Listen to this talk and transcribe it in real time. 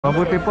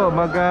Mabuti po,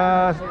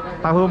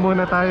 taho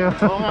muna tayo.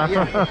 Oo nga,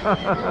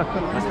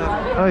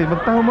 yeah. Ay,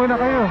 magtaho muna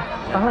kayo.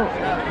 Taho.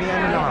 May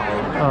ano lang ako.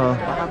 Oo.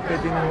 Baka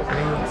pwede na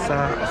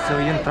so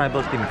yung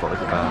tribal team ko,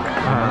 diba?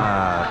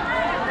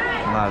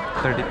 Mga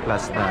 30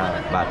 plus na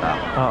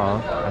bata. Oo.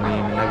 I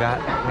mean,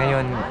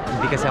 ngayon,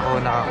 hindi kasi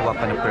ako nakakuha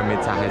pa ng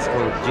permit sa high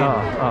school gym.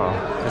 Oo.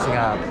 Kasi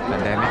nga,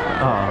 pandemic.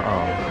 Oo.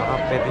 Baka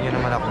pwede nyo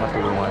naman ako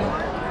matulungan.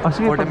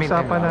 Sige,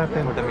 pag-usapan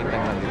natin. For the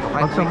meantime lang dito.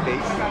 Kahit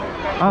weekdays,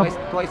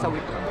 twice a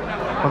week lang.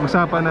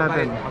 Pag-usapan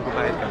natin.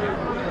 Magbabayad kami.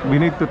 We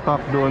need to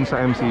talk doon sa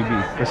MCB.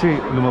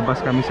 Kasi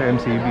lumabas kami sa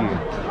MCB.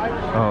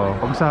 Oo,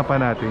 pag-usapan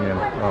natin yan.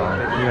 Oo,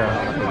 yeah.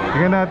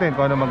 Tingnan natin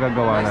kung ano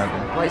magagawa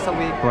natin. Twice a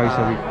week. Twice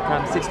a week.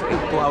 From 6 to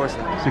 8, 2 hours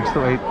lang. 6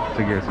 to 8?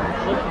 Sige.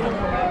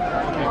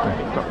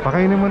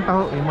 Pakainin mo ang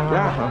taho.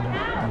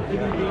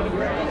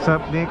 What's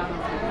up, Nick?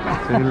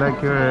 So you like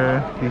your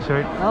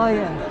t-shirt? Oh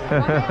yeah.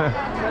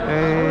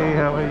 Hey,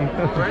 how are you?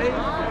 Ready?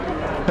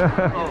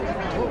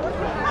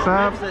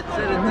 Sup? Which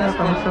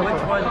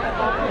one?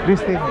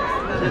 This thing.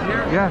 Is it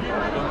here? Yeah.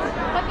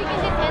 But you can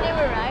sit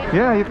anywhere, right?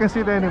 Yeah, you can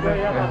sit anywhere.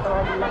 Yeah.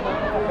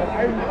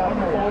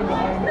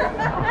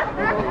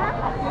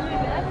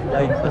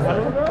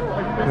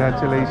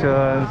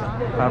 Congratulations.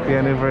 Happy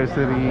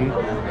anniversary.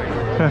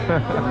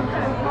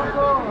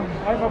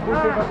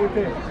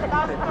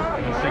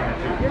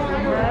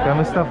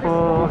 Kamusta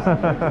po?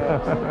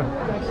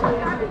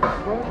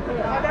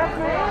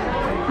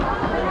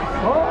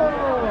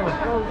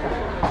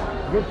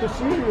 Good to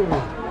see you.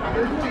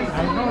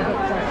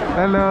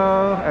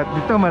 Hello. At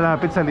dito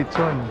malapit sa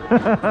lechon.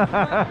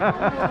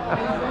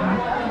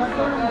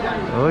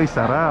 Uy,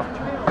 sarap.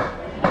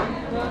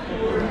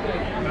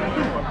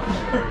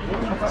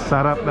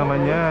 Sarap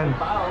naman yan.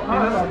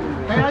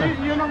 Kaya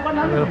yun ang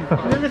panalo.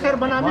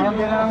 Nireserba namin.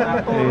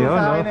 Ayun,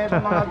 no?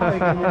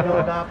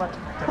 Dapat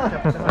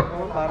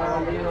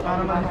para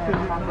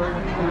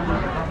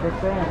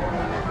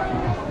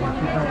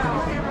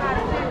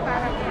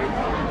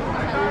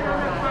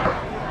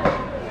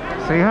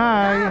Say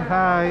hi.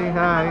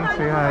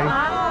 Say hi.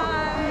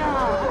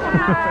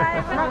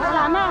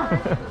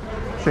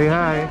 Say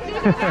hi.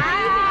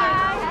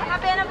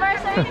 Happy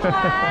anniversary to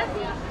us!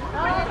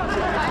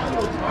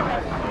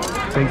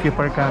 Thank you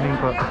for coming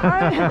po.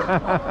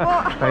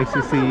 Nice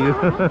to see you.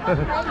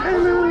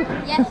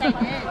 Yes, I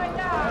did.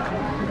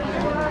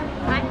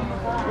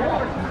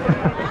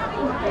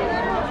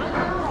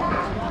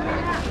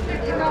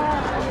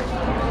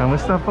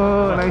 Kamusta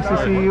po? Nice to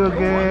see you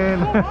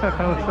again.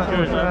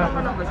 Kamusta?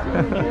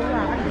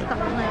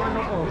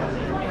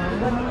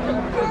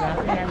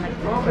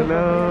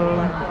 Hello.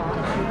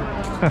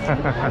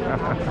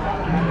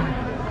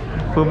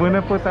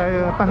 Pumuna po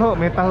tayo. Taho,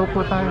 may taho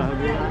po tayo.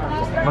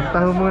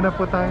 Magtaho muna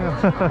po tayo.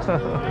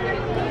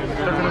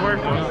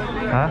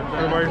 Ha?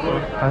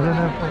 Ano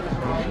na po?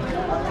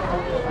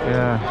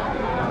 Yeah.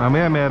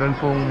 Mamaya meron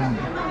pong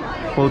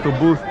photo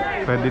booth.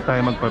 Pwede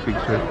tayo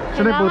magpa-picture.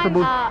 Saan yung photo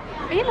booth?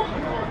 Ayun o.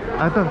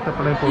 Ito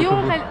pala yung photo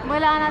booth.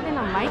 Wala natin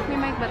ng mic?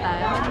 May mic ba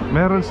tayo?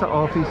 Meron sa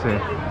office eh.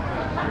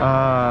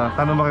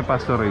 Tanong mo kay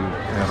Pastor Ray.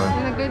 Meron.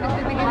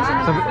 Nagdagdagan na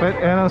siya. So,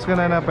 announce ka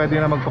na pwede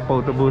na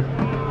magpa-photo booth.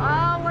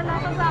 Wala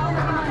pa sa ako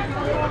na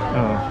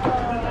Oo.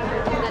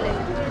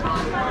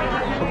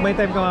 Pag may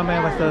time ka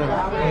mamaya, basta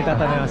may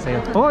tatanong ako sa'yo.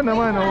 Oo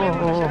naman,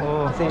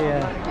 oo. Kasi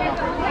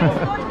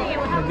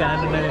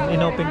nag-ano na rin,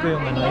 in-open ko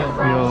yung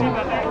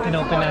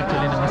in-open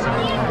actually naman sa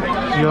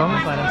Yung?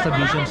 parang sa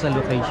vision sa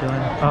location.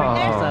 Oo.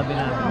 Sabi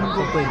namin,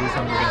 kung pwede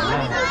isang lugar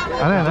lang.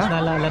 Ano yan, Tapos ha?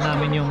 naalala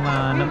namin yung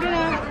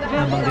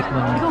nabanggit mo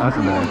na.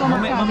 Sandali.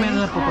 Mamaya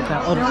na lang po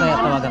pagka, or kaya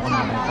tawagan ko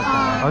namin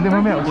pagka. Di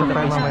mamaya. Usap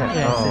tayo mamaya.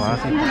 Yes.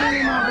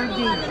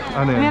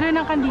 Ano yan? Meron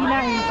ng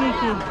kandila eh,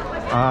 cake.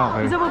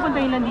 Okay. Gusto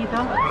pupuntahin lang dito?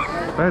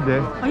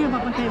 Pwede. Ayun,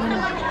 papuntahin mo na.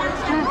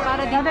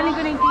 Para dadaling ko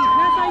na yung cake.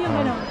 Nasa yung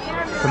gano'n?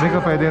 Sabi ko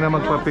pwede na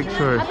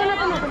magpa-picture. Ato na.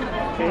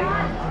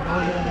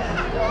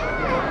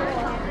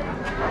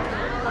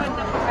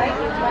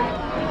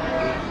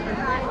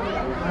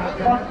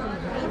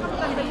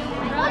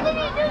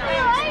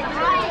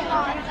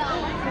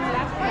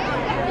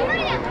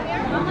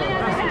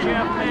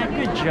 Jeff, man,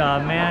 good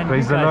job, man.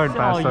 Praise the Lord, Oh,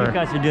 Pastor. you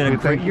guys are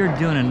doing You're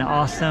doing an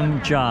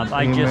awesome job.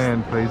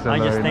 Amen. Praise the I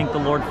just Lord. thank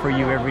the Lord for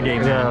you every day,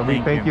 man. Yeah, we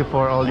thank you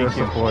for all your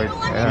support.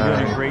 You're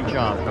doing a great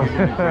job. You're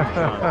doing a great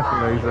job.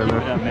 Praise the Keep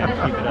Lord. it up, man.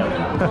 Keep it up.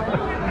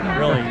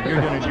 Really,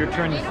 you're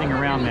turning this thing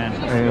around, man.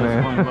 It's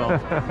Amen. going well,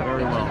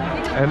 very well.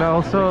 And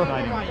also,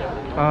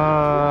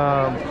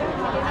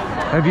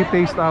 have you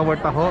tasted our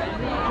taho?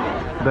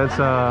 That's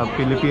a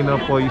Filipino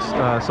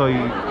soy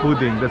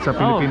pudding. That's a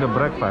Filipino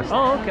breakfast.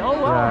 Oh, okay. Oh,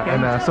 wow. Yeah, Okay.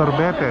 and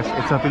sorbetes.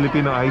 It's a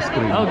Filipino ice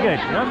cream. Oh, good.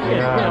 That's good.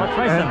 Yeah, I'll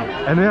try some.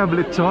 And we have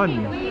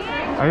lechon.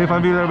 Are you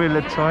familiar with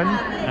lechon?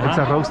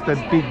 It's a roasted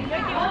pig.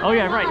 Oh,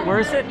 yeah, right.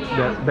 Where is it?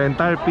 The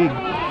entire pig.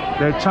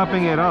 They're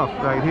chopping it off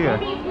right here.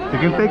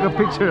 You can take a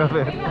picture of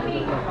it.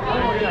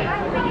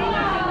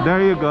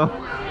 There you go.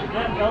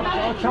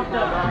 All chopped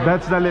up.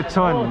 That's the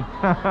lechon.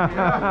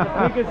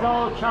 I think it's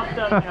all chopped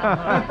up now.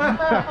 Huh?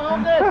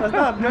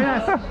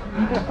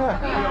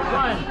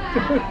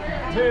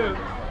 1, 2.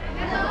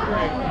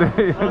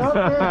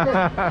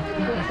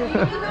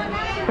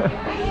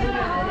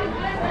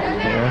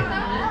 Yeah.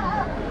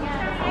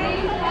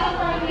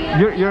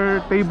 Your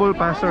table,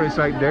 Pastor, is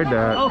right there.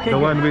 Okay, the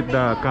good. one with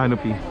the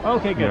canopy.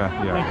 Okay, good.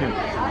 Yeah, yeah. Thank you.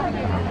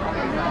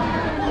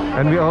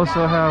 And we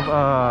also have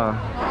a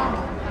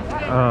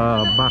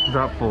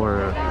backdrop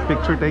for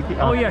picture taking.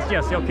 Oh, yes,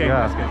 okay,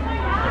 Yeah. that's good.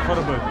 The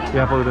photo booth.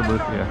 Yeah, photo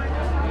booth, yeah.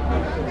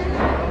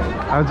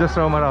 I'll just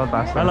roam around,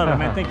 Pastor. I love it,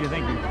 man. Thank you.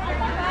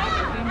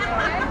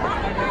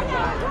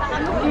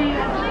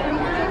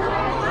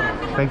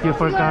 Thank you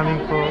for coming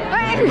po.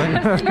 Thank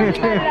you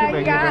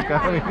for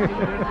coming.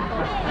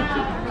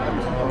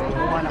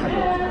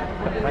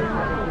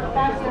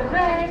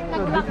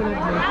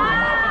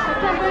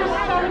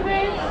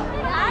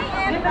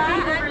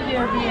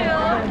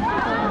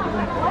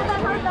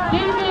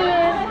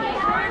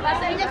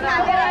 Basta yung camera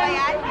ba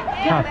yan?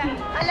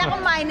 Alam ko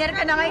minor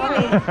ka na ngayon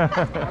eh.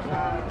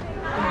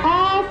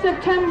 All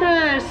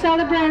September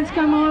celebrants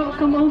come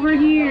over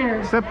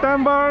here.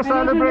 September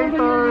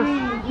celebrators.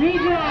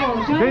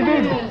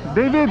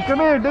 David, come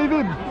here,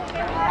 David.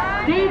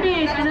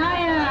 David,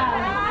 Anaya.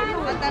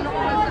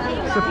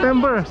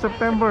 September.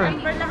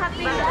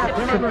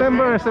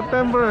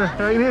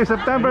 Right here,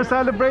 September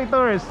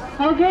celebrators.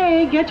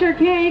 Okay, get your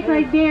cake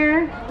right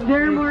there.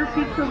 There are more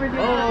cakes over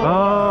there.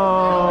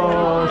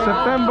 Oh,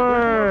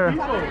 September.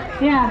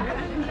 Yeah.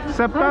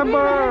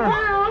 September.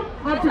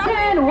 Up to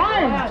 10. 1,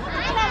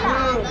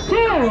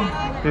 2,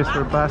 Here's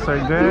for Pastor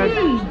Greg.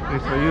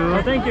 Here's for you.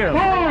 Oh, thank you. 4,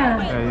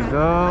 There you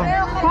go.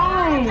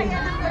 5,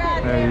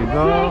 There you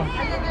go.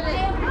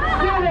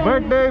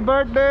 7,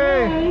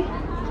 Birthday. 8,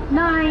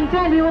 9,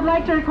 10. We would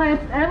like to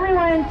request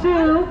everyone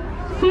to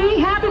sing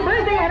happy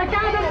birthday at a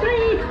count of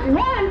 3.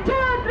 1, 2,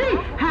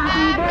 3.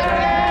 Happy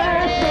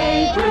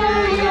birthday to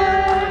you.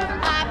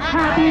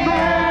 Happy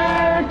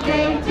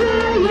birthday to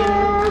you.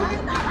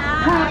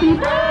 Happy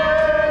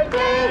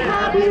birthday,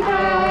 happy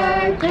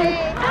birthday,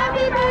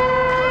 happy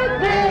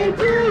birthday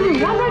to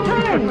you. One more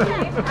time.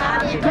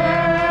 Happy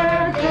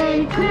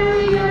birthday to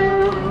you.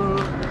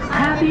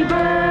 Happy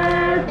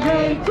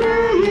birthday to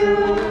you.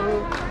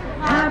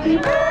 Happy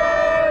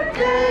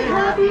birthday,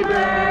 happy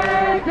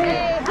birthday,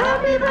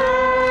 happy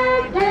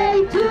birthday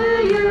to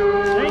you.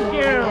 Thank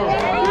you.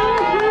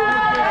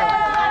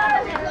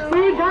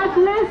 May God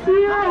bless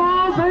you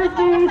all.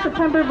 Birthday,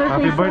 September birthday.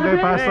 Happy birthday,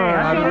 Pastor.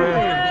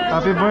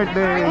 Happy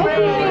birthday.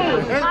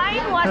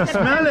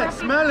 Smell it,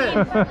 smell it.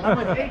 I'm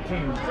with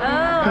 18.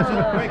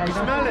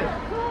 Smell it.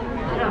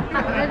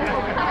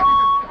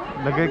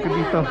 Lagay ko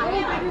dito.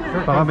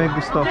 Baka may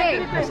gusto.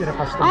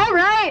 All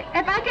right,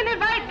 if I can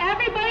invite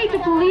everybody to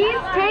please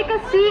take a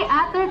seat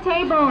at their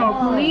table.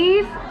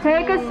 Please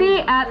take a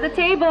seat at the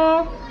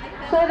table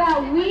so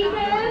that we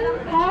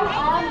can call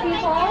on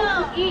people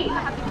to eat.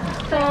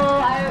 So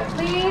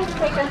please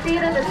take a seat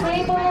at the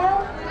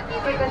table.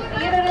 Take a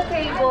seat at the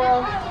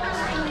table.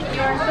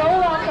 You're so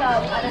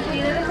welcome at a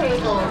seat at the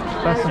table.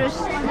 Pastor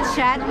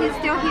Chad, he's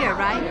still here,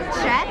 right?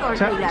 Chad or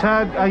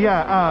Chad,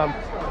 yeah,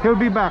 he'll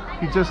be back.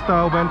 He just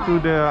went to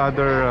the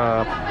other,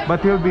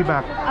 but he'll be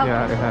back. Okay.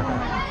 Yeah.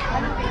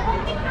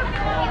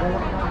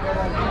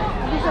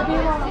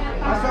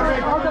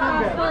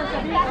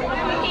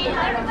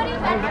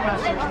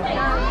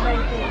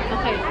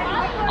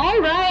 All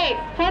right,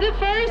 for the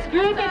first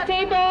group at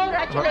table,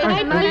 can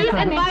I please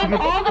invite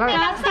all the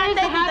pastors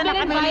that have been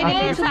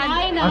invited to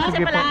line up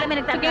to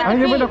get Ay,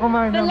 hindi mo na the pig.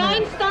 kumain The naman.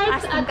 line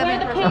starts at where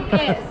the pig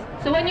is.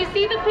 So when you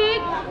see the pig,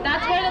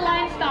 that's where the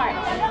line starts.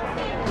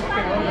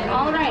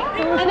 All right,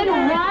 and then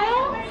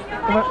while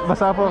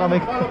Basa po kami.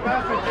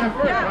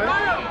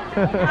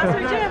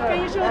 Pastor Jeff, can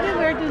you show them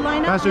where to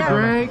line up? Pastor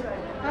Greg.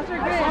 Pastor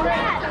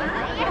Greg.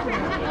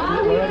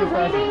 while we are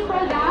waiting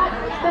for that,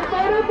 the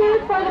photo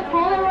booth for the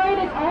Polaroid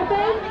is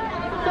open.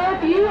 So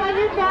if you and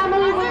your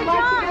family would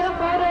like to get a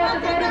photo at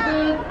the photo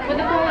booth with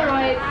the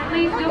Polaroid,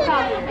 please do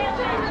come.